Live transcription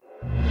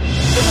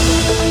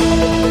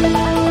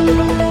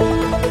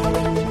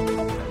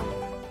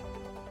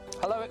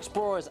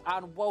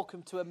and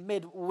welcome to a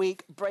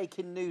midweek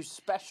breaking news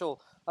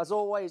special. As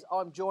always,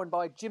 I'm joined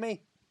by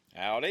Jimmy.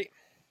 Howdy.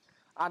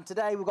 And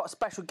today we've got a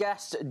special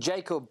guest,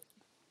 Jacob.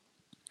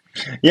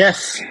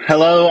 Yes.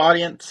 Hello,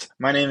 audience.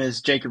 My name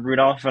is Jacob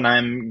Rudolph, and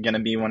I'm going to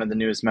be one of the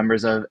newest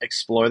members of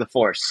Explore the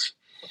Force.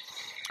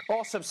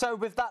 Awesome. So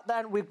with that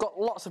then, we've got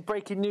lots of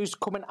breaking news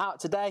coming out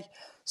today.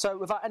 So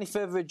without any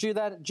further ado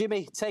then,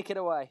 Jimmy, take it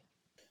away.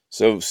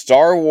 So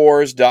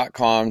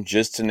StarWars.com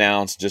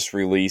just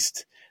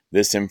released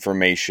this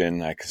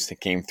information. I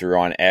came through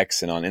on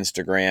X and on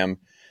Instagram.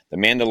 The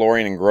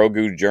Mandalorian and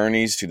Grogu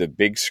journeys to the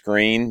big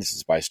screen. This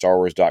is by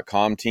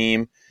StarWars.com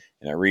team.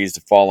 And it reads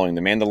the following.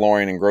 The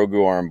Mandalorian and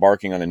Grogu are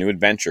embarking on a new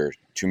adventure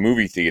to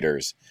movie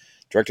theaters.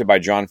 Directed by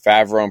Jon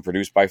Favreau and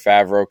produced by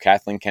Favreau,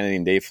 Kathleen Kennedy,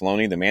 and Dave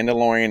Filoni, The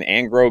Mandalorian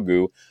and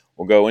Grogu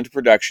will go into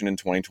production in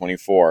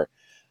 2024.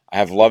 I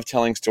have loved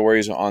telling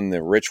stories on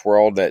the rich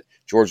world that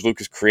George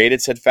Lucas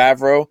created, said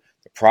Favreau.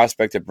 The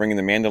prospect of bringing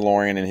the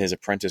Mandalorian and his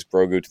apprentice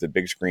Grogu to the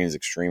big screen is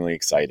extremely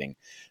exciting.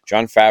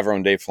 Jon Favreau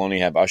and Dave Filoni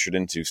have ushered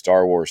into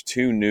Star Wars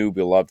two new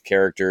beloved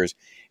characters,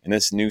 and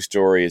this new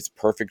story is the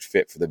perfect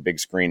fit for the big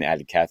screen,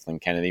 added Kathleen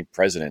Kennedy,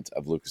 president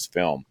of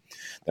Lucasfilm.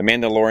 The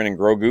Mandalorian and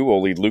Grogu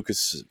will lead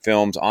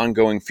Lucasfilm's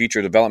ongoing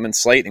feature development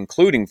slate,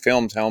 including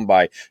films helmed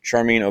by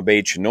Charmin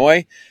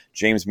Obaid-Chinoy,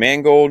 James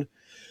Mangold,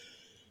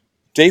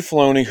 Dave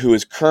Filoni, who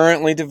is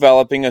currently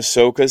developing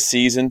Ahsoka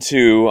Season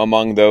 2,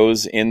 among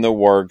those in the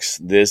works.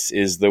 This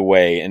is the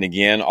way. And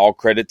again, all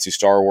credit to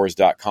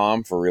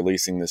StarWars.com for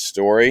releasing this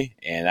story,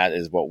 and that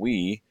is what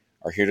we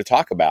are here to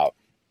talk about.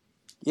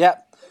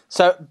 Yep.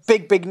 So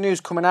big news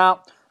coming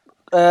out.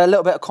 A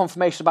little bit of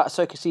confirmation about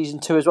Ahsoka Season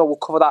 2 as well. We'll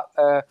cover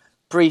that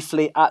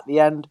briefly at the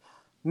end.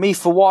 Me,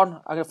 for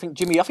one, I think,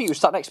 Jimmy, I think you were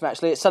sat next to me,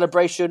 actually. At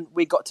Celebration,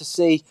 we got to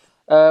see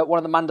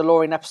one of the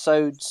Mandalorian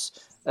episodes.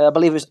 I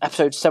believe it was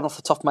episode 7 off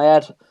the top of my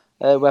head,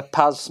 where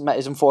Paz met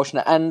his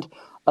unfortunate end.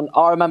 And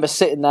I remember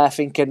sitting there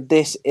thinking,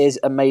 this is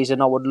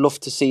amazing. I would love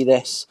to see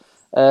this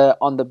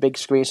on the big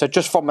screen. So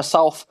just for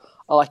myself,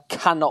 I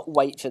cannot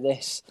wait for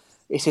this.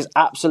 This is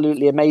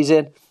absolutely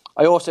amazing.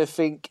 I also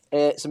think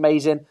it's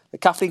amazing that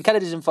Kathleen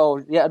Kennedy's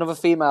involved, yet another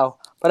female.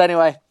 But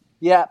anyway,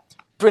 yeah,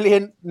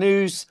 brilliant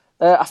news,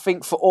 I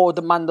think, for all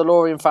the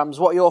Mandalorian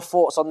fans. What are your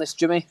thoughts on this,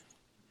 Jimmy?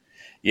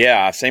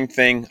 Yeah, same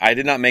thing. I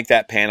did not make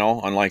that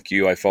panel, unlike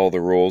you. I follow the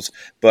rules,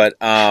 but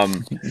I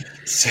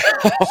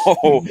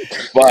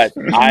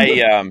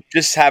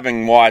just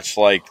having watched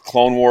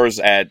Clone Wars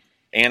at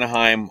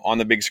Anaheim on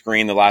the big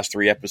screen, the last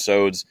 3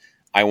 episodes.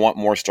 I want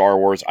more Star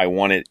Wars. I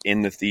want it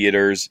in the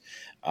theaters.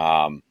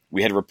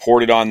 We had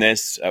reported on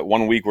this.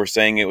 1 week we're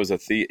saying it was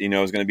it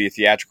was going to be a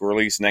theatrical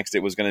release. Next,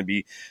 it was going to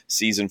be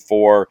season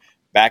 4.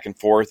 Back and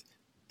forth.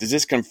 Does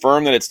this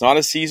confirm that it's not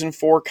a season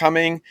 4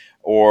 coming,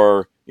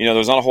 or?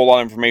 There's not a whole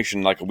lot of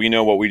information. We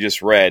know what we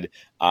just read.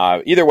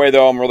 Either way,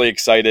 though, I'm really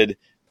excited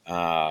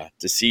to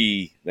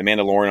see The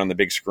Mandalorian on the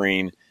big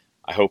screen.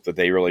 I hope that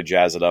they really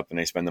jazz it up and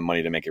they spend the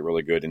money to make it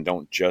really good and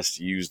don't just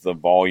use the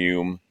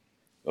volume.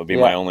 That'll be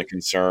my only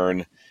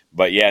concern.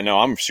 But, yeah, no,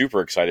 I'm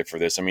super excited for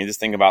this. I mean, this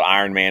thing about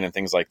Iron Man and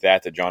things like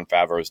that Jon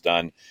Favreau's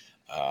done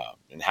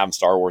and having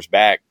Star Wars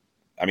back.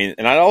 I mean,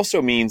 and that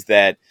also means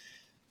that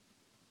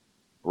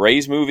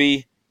Rey's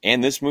movie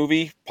and this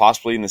movie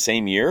possibly in the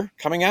same year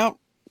coming out.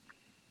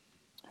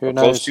 Who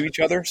knows? Close to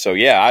each other. So,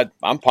 yeah,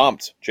 I'm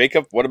pumped.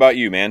 Jacob, what about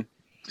you, man?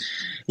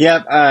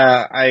 Yeah,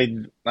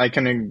 I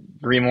can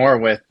agree more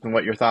with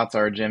what your thoughts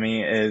are,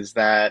 Jimmy, is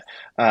that,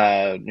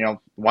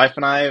 wife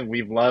and I,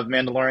 we've loved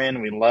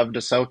Mandalorian. We loved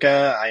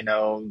Ahsoka. I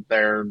know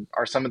there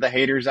are some of the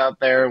haters out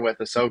there with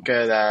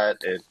Ahsoka that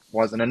it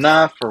wasn't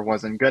enough or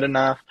wasn't good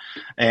enough,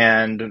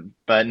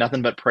 but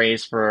nothing but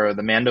praise for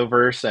the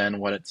Mandoverse and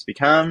what it's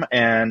become.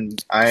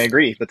 And I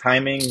agree. The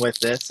timing with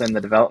this and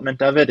the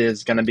development of it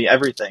is going to be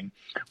everything,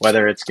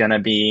 whether it's going to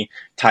be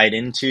tied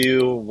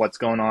into what's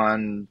going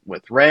on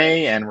with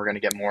Rey, and we're going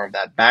to get more of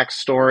that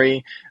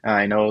backstory.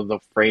 I know the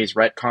phrase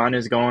retcon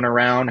is going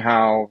around,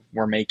 how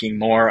we're making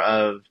more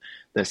of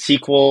the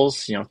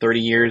sequels, 30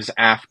 years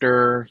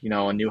after,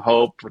 A New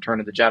Hope,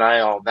 Return of the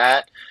Jedi, all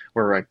that.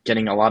 We're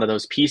getting a lot of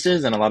those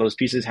pieces, and a lot of those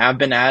pieces have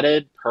been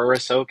added per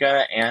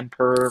Ahsoka and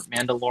per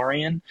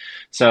Mandalorian.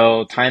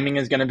 So timing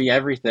is going to be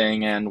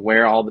everything, and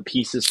where all the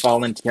pieces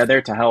fall in together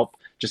to help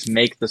just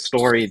make the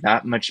story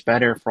that much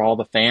better for all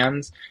the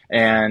fans.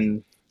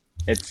 And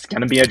it's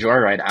going to be a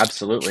joyride,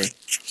 absolutely.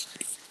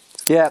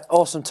 Yeah,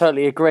 awesome.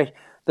 Totally agree.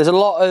 There's a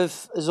lot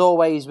of, as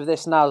always with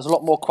this now, there's a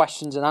lot more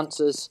questions and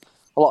answers,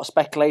 a lot of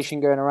speculation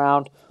going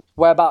around.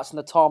 Whereabouts in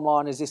the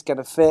timeline is this going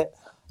to fit?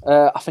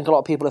 I think a lot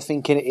of people are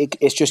thinking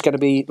it's just going to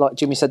be, like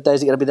Jimmy said,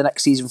 is it going to be the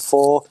next season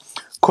 4?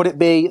 Could it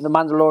be the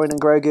Mandalorian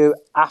and Grogu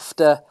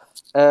after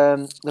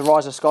the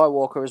Rise of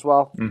Skywalker as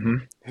well? Mm-hmm.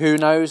 Who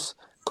knows?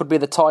 Could be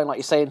the tie-in, like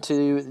you're saying,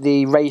 to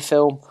the Rey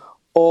film,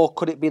 or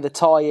could it be the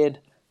tie-in,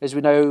 as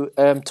we know,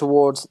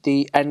 towards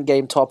the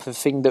Endgame type of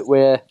thing that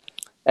we're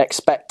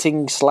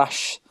expecting /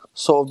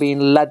 sort of being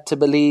led to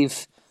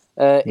believe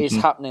is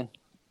happening?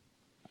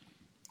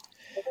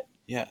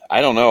 Yeah,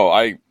 I don't know.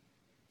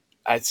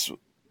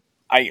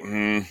 I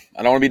don't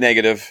want to be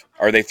negative.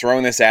 Are they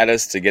throwing this at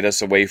us to get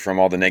us away from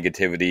all the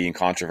negativity and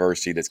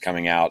controversy that's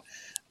coming out?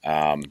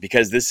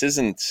 Because this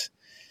isn't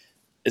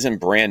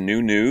brand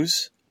new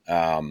news.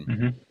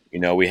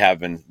 We've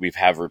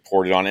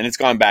reported on, and it's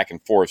gone back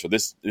and forth. So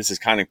this is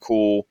kind of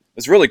cool.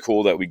 It's really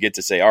cool that we get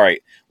to say, all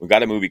right, we've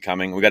got a movie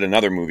coming. We got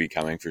another movie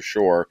coming for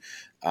sure.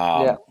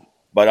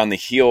 But on the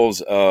heels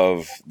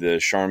of the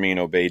Charmin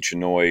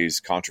Obey-Chinoy's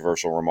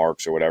controversial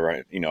remarks or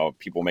whatever,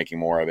 people making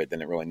more of it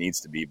than it really needs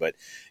to be. But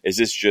is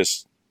this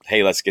just,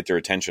 hey, let's get their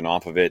attention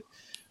off of it?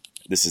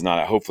 This is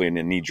not hopefully a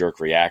knee-jerk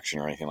reaction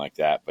or anything like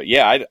that. But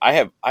yeah,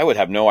 I would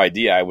have no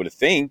idea. I would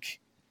think,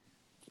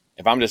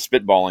 if I'm just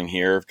spitballing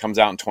here, if it comes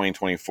out in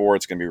 2024,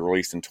 it's going to be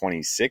released in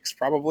 26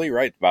 probably,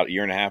 right? About a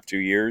year and a half, 2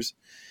 years.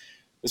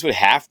 This would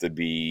have to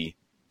be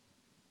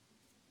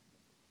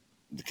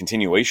the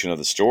continuation of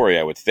the story,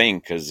 I would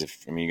think, because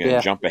you're going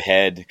to jump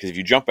ahead. Because if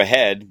you jump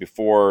ahead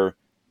before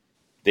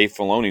Dave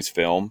Filoni's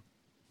film,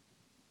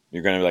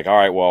 you're going to be like, all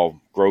right, well,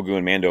 Grogu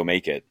and Mando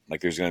make it. Like,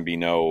 there's going to be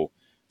no,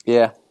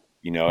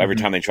 every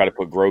time they try to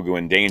put Grogu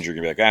in danger,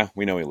 you're going to be like,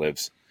 we know he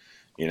lives,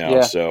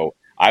 So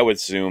I would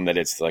assume that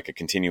it's like a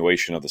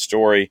continuation of the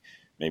story,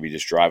 maybe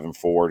just driving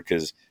forward.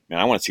 Because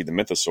I want to see the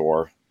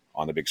Mythosaur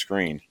on the big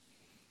screen.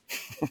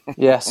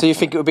 So you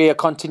think it would be a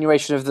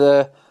continuation of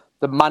the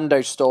Mando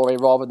story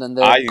rather than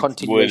the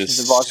continuation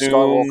of the Rise of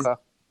Skywalker?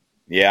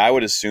 Yeah, I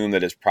would assume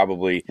that it's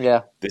probably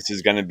this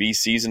is going to be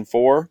season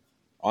 4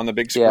 on the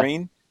big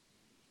screen.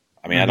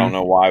 I don't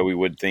know why we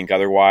would think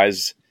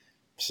otherwise.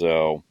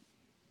 So,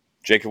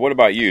 Jacob, what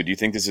about you? Do you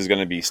think this is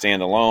going to be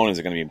standalone? Is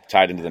it going to be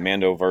tied into the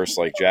Mandoverse,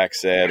 like Jack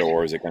said,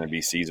 or is it going to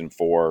be season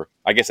 4?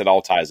 I guess it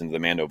all ties into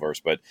the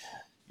Mandoverse, but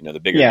the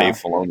bigger Dave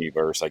Filoni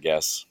verse, I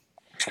guess.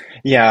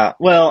 Yeah,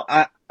 well,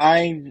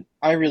 I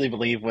really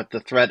believe with the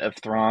threat of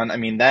Thrawn,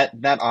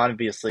 that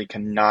obviously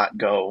cannot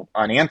go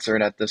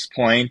unanswered at this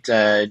point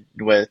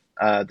with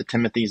the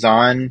Timothy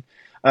Zahn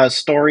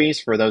stories,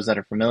 for those that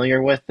are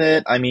familiar with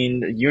it.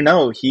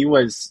 He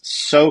was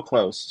so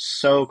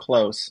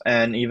close,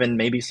 and even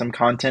maybe some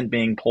content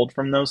being pulled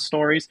from those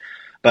stories,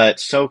 but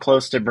so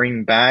close to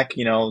bringing back,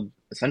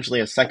 essentially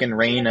a second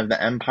reign of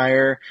the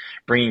Empire,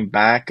 bringing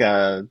back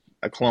a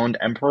cloned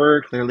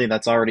emperor. Clearly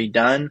that's already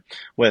done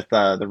with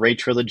the Rey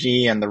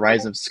trilogy and the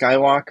Rise of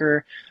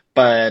Skywalker,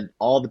 but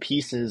all the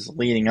pieces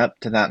leading up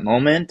to that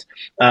moment,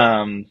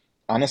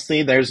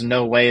 honestly, there's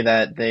no way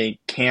that they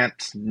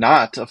can't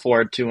not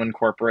afford to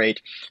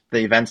incorporate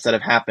the events that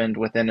have happened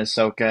within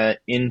Ahsoka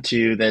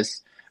into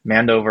this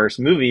Mandoverse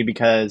movie,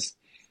 because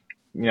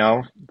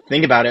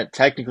think about it,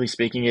 technically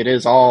speaking, it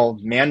is all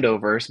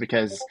Mandoverse,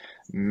 because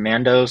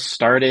Mando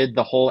started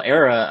the whole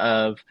era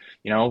of,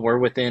 we're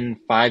within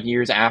 5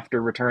 years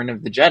after Return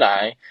of the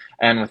Jedi,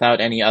 and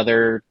without any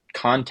other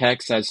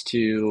context as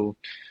to,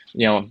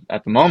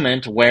 at the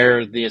moment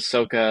where the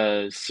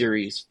Ahsoka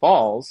series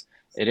falls,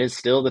 it is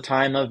still the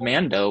time of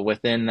Mando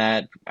within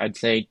that, I'd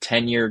say,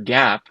 10-year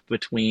gap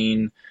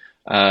between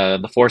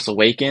The Force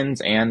Awakens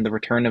and the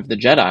Return of the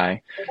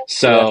Jedi.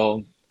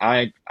 So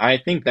I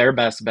think their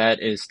best bet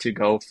is to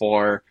go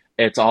for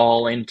it's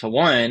all into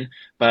one,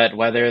 but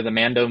whether the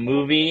Mando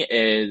movie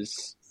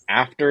is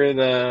after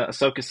the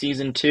Ahsoka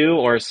Season 2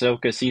 or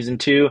Ahsoka Season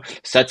 2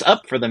 sets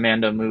up for the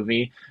Mando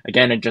movie,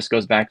 again, it just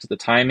goes back to the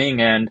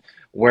timing and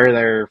where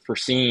they're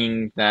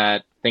foreseeing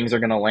that things are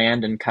going to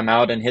land and come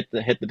out and hit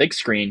the big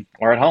screen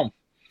or at home.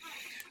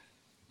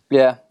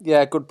 Yeah,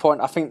 good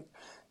point. I think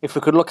if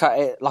we could look at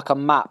it like a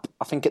map,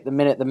 I think at the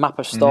minute the map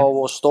of Star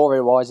Wars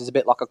story-wise is a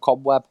bit like a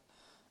cobweb,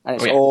 and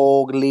it's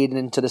all leading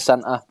into the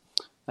centre,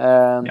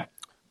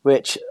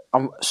 which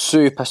I'm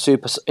super,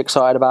 super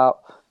excited about.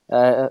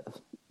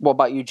 What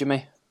about you,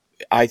 Jimmy?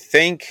 I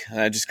think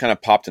just kind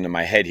of popped into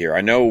my head here. I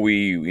know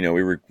we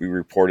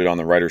reported on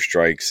the writer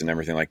strikes and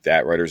everything like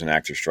that, writers and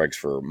actor strikes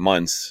for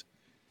months,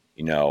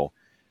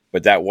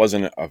 but that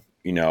wasn't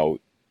and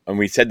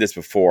we said this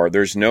before,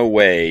 there's no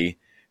way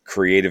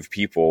creative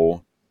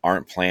people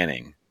aren't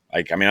planning.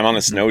 Like, I'm on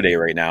a snow day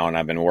right now and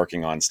I've been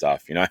working on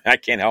stuff, I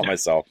can't help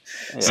myself.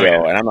 So,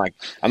 and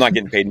I'm not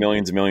getting paid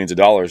millions and millions of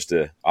dollars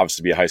to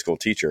obviously be a high school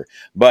teacher,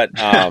 but,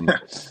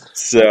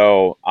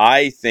 so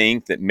I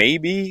think that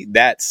maybe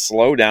that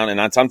slowdown, and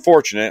that's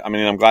unfortunate.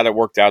 I'm glad it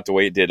worked out the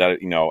way it did.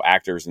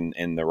 Actors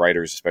and the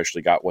writers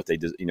especially got what they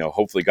did,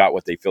 hopefully got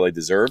what they feel they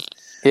deserved.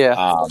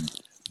 Yeah.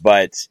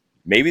 But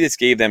maybe this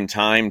gave them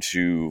time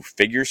to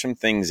figure some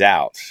things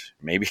out.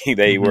 Maybe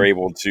they were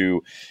able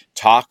to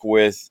talk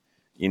with,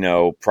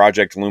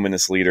 Project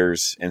Luminous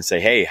leaders and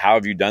say, hey, how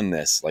have you done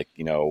this? Like,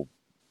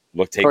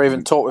 or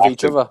even talk with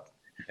each other.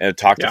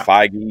 Talk to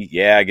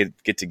Feige.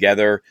 Get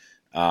together.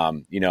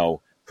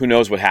 Who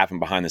knows what happened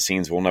behind the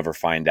scenes? We'll never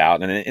find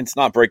out. And it's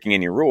not breaking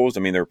any rules.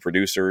 They're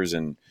producers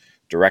and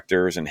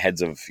directors and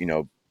heads of,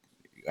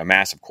 a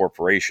massive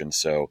corporation.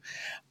 So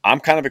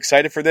I'm kind of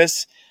excited for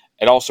this.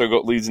 It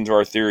also leads into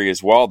our theory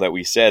as well that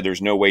we said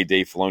there's no way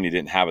Dave Filoni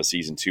didn't have a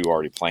season 2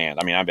 already planned.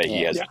 I bet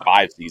he has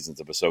 5 seasons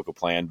of Ahsoka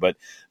planned, but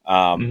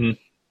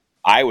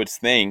I would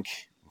think,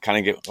 kind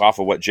of get off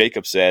of what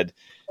Jacob said,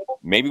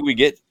 maybe we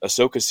get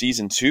Ahsoka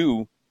season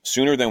 2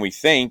 sooner than we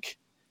think.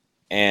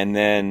 And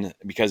then,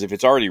 because if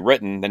it's already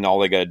written, then all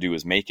they got to do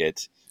is make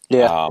it.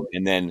 Yeah.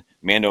 And then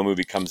Mando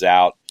movie comes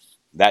out,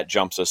 that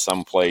jumps us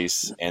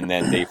someplace, and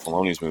then Dave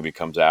Filoni's movie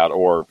comes out,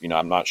 or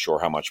I'm not sure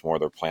how much more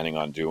they're planning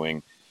on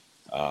doing.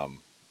 Because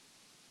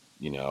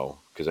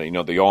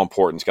the all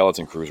important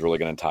Skeleton Crew is really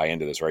going to tie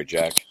into this, right,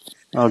 Jack?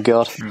 Oh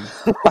God,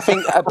 I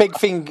think a big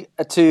thing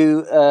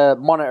to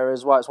monitor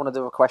as well. It's one of the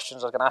other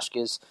questions I was going to ask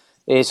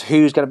is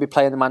who's going to be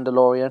playing the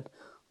Mandalorian.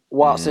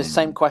 Whilst the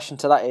same question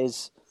to that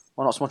is,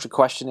 well, not so much a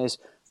question, is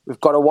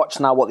we've got to watch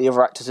now what the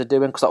other actors are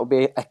doing, because that would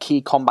be a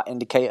key combat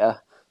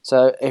indicator.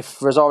 So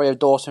if Rosario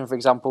Dawson, for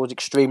example, is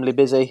extremely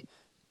busy,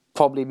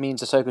 probably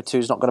means Ahsoka 2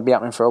 is not going to be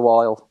happening for a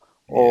while.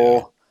 Yeah.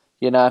 Or,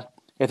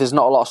 if there's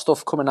not a lot of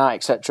stuff coming out,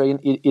 etc.,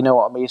 you know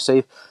what I mean?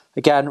 So,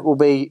 again, we'll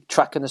be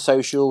tracking the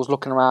socials,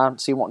 looking around,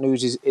 seeing what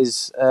news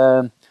is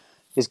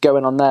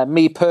going on there.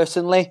 Me,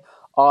 personally,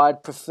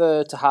 I'd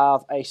prefer to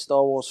have a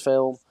Star Wars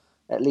film,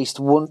 at least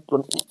one,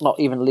 not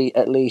even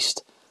at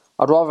least.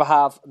 I'd rather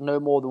have no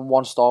more than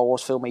one Star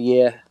Wars film a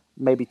year,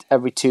 maybe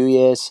every 2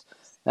 years,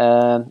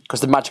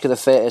 because the magic of the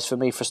theatres for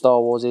me for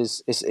Star Wars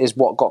is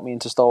what got me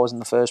into Star Wars in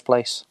the first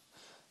place.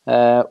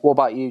 What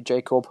about you,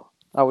 Jacob?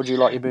 How would you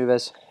like your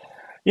movies?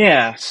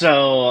 Yeah,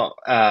 so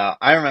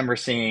I remember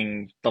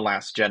seeing The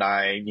Last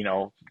Jedi,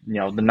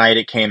 the night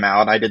it came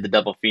out. I did the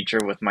double feature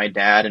with my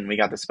dad, and we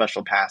got the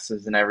special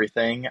passes and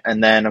everything.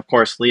 And then, of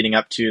course, leading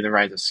up to The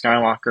Rise of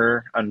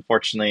Skywalker,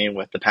 unfortunately,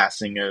 with the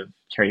passing of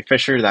Carrie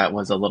Fisher, that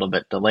was a little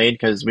bit delayed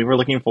because we were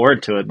looking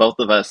forward to it, both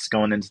of us,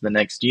 going into the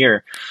next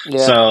year.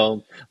 Yeah.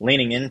 So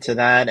leaning into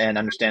that and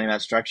understanding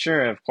that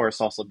structure, of course,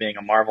 also being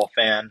a Marvel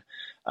fan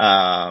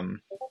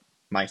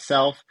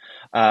myself,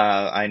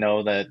 I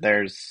know that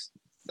there's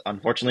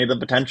unfortunately the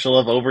potential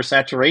of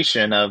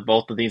oversaturation of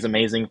both of these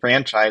amazing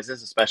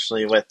franchises,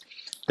 especially with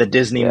the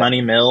Disney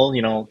money mill,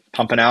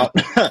 pumping out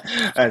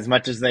as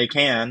much as they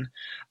can.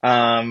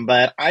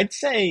 But I'd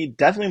say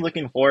definitely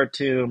looking forward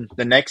to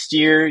the next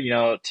year,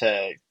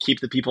 to keep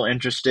the people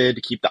interested,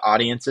 to keep the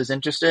audiences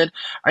interested.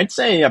 I'd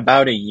say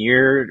about a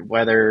year,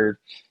 whether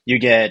you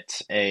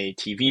get a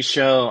TV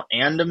show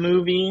and a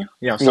movie,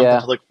 something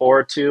to look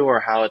forward to,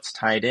 or how it's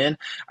tied in.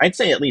 I'd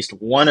say at least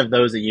one of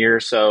those a year.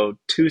 So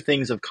 2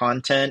 things of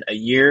content a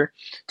year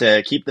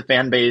to keep the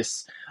fan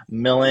base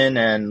milling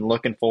and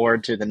looking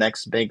forward to the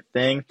next big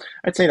thing.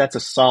 I'd say that's a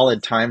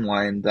solid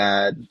timeline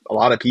that a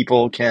lot of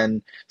people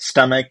can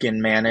stomach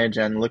and manage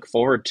and look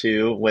forward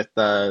to with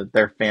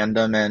their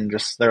fandom and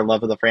just their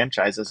love of the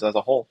franchises as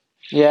a whole.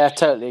 Yeah,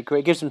 totally agree.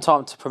 It gives them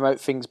time to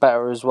promote things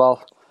better as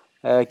well.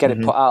 Get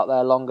it put out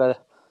there longer.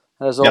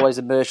 There's always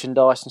the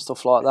merchandise and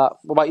stuff like that.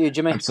 What about you,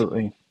 Jimmy?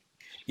 Absolutely.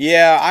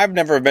 Yeah, I've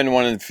never been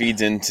one that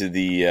feeds into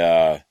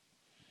the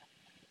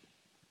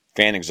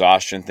fan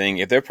exhaustion thing.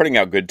 If they're putting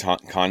out good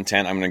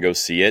content, I'm going to go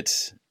see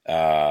it.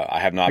 I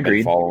have not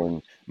been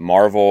following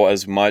Marvel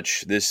as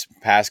much this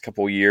past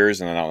couple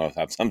years, and I don't know if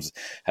that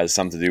has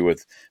something to do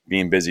with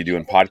being busy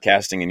doing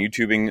podcasting and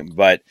YouTubing,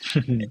 but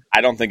I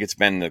don't think it's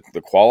been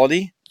the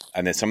quality.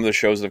 And then some of the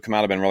shows that have come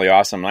out have been really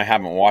awesome, and I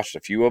haven't watched a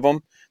few of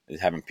them. They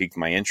haven't piqued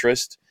my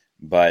interest,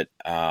 but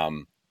I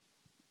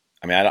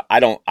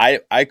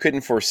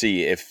couldn't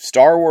foresee if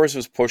Star Wars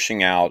was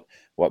pushing out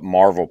what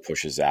Marvel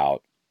pushes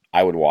out,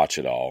 I would watch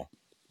it all.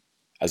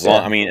 As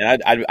long,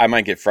 I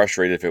might get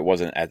frustrated if it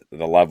wasn't at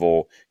the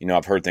level.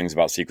 I've heard things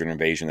about Secret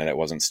Invasion that it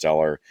wasn't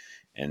stellar,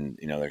 and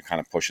they're kind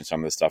of pushing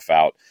some of this stuff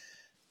out.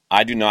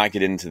 I do not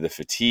get into the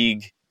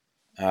fatigue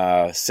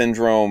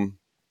syndrome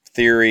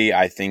theory.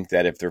 I think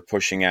that if they're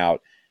pushing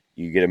out,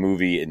 you get a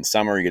movie in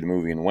summer, you get a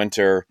movie in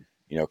winter,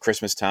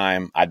 Christmas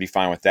time, I'd be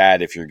fine with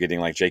that. If you're getting,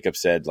 like Jacob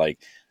said,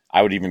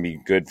 I would even be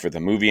good for the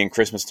movie in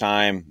Christmas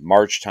time,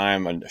 March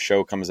time, a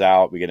show comes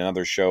out, we get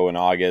another show in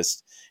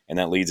August, and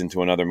that leads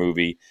into another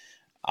movie.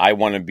 I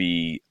want to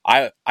be,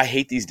 I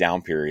hate these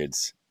down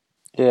periods.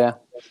 Yeah.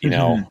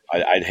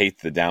 I'd hate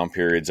the down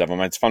periods of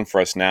them. It's fun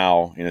for us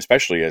now, and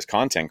especially as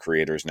content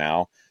creators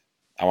now.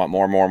 I want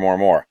more.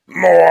 All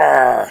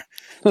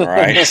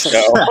right.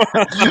 So,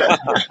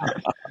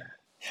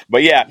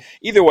 but yeah,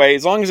 either way,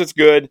 as long as it's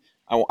good,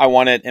 I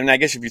want it. And I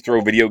guess if you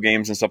throw video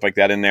games and stuff like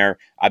that in there,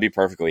 I'd be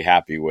perfectly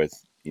happy with,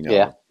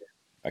 a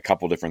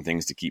couple different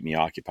things to keep me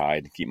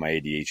occupied, keep my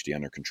ADHD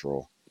under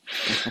control.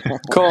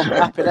 Cool.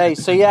 Happy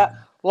days. So yeah,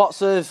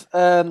 lots of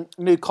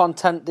new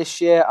content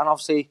this year, and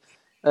obviously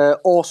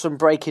awesome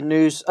breaking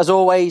news. As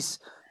always,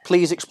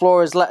 please,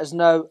 explorers, let us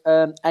know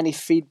any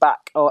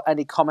feedback or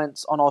any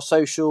comments on our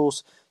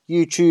socials,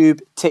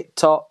 YouTube,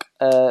 TikTok,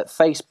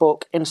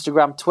 Facebook,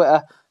 Instagram,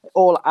 Twitter,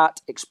 all at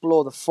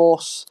Explore the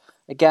Force.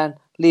 Again,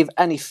 leave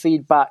any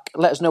feedback.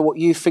 Let us know what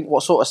you think,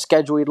 what sort of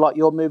schedule you'd like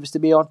your movies to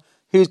be on,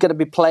 who's going to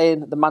be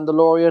playing The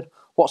Mandalorian,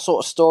 what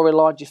sort of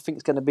storyline do you think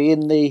is going to be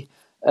in the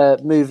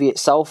movie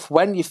itself,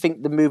 when you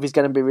think the movie is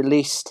going to be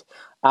released,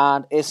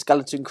 and is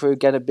Skeleton Crew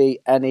going to be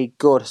any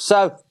good?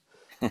 So,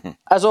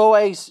 as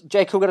always,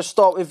 Jake, we're going to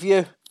start with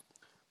you.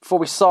 Before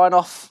we sign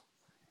off,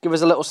 give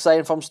us a little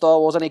saying from Star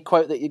Wars, any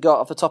quote that you got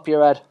off the top of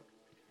your head.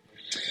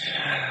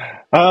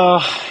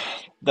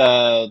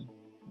 The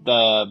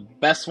the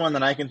best one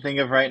that I can think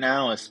of right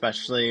now,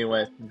 especially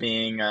with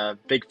being a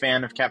big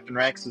fan of Captain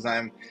Rex, as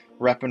I'm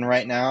repping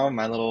right now.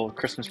 My little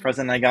Christmas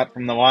present I got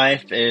from the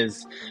wife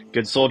is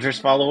 "Good soldiers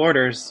follow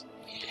orders."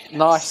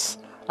 Nice.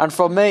 And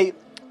from me,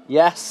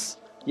 yes,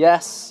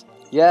 yes,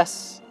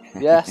 yes,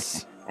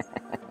 yes.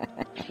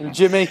 And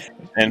Jimmy.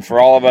 And for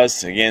all of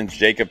us, again,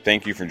 Jacob,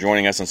 thank you for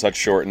joining us on such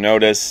short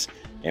notice.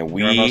 And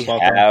You're we most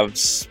welcome. have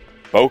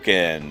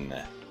spoken.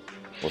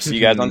 We'll see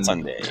you guys on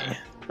Sunday.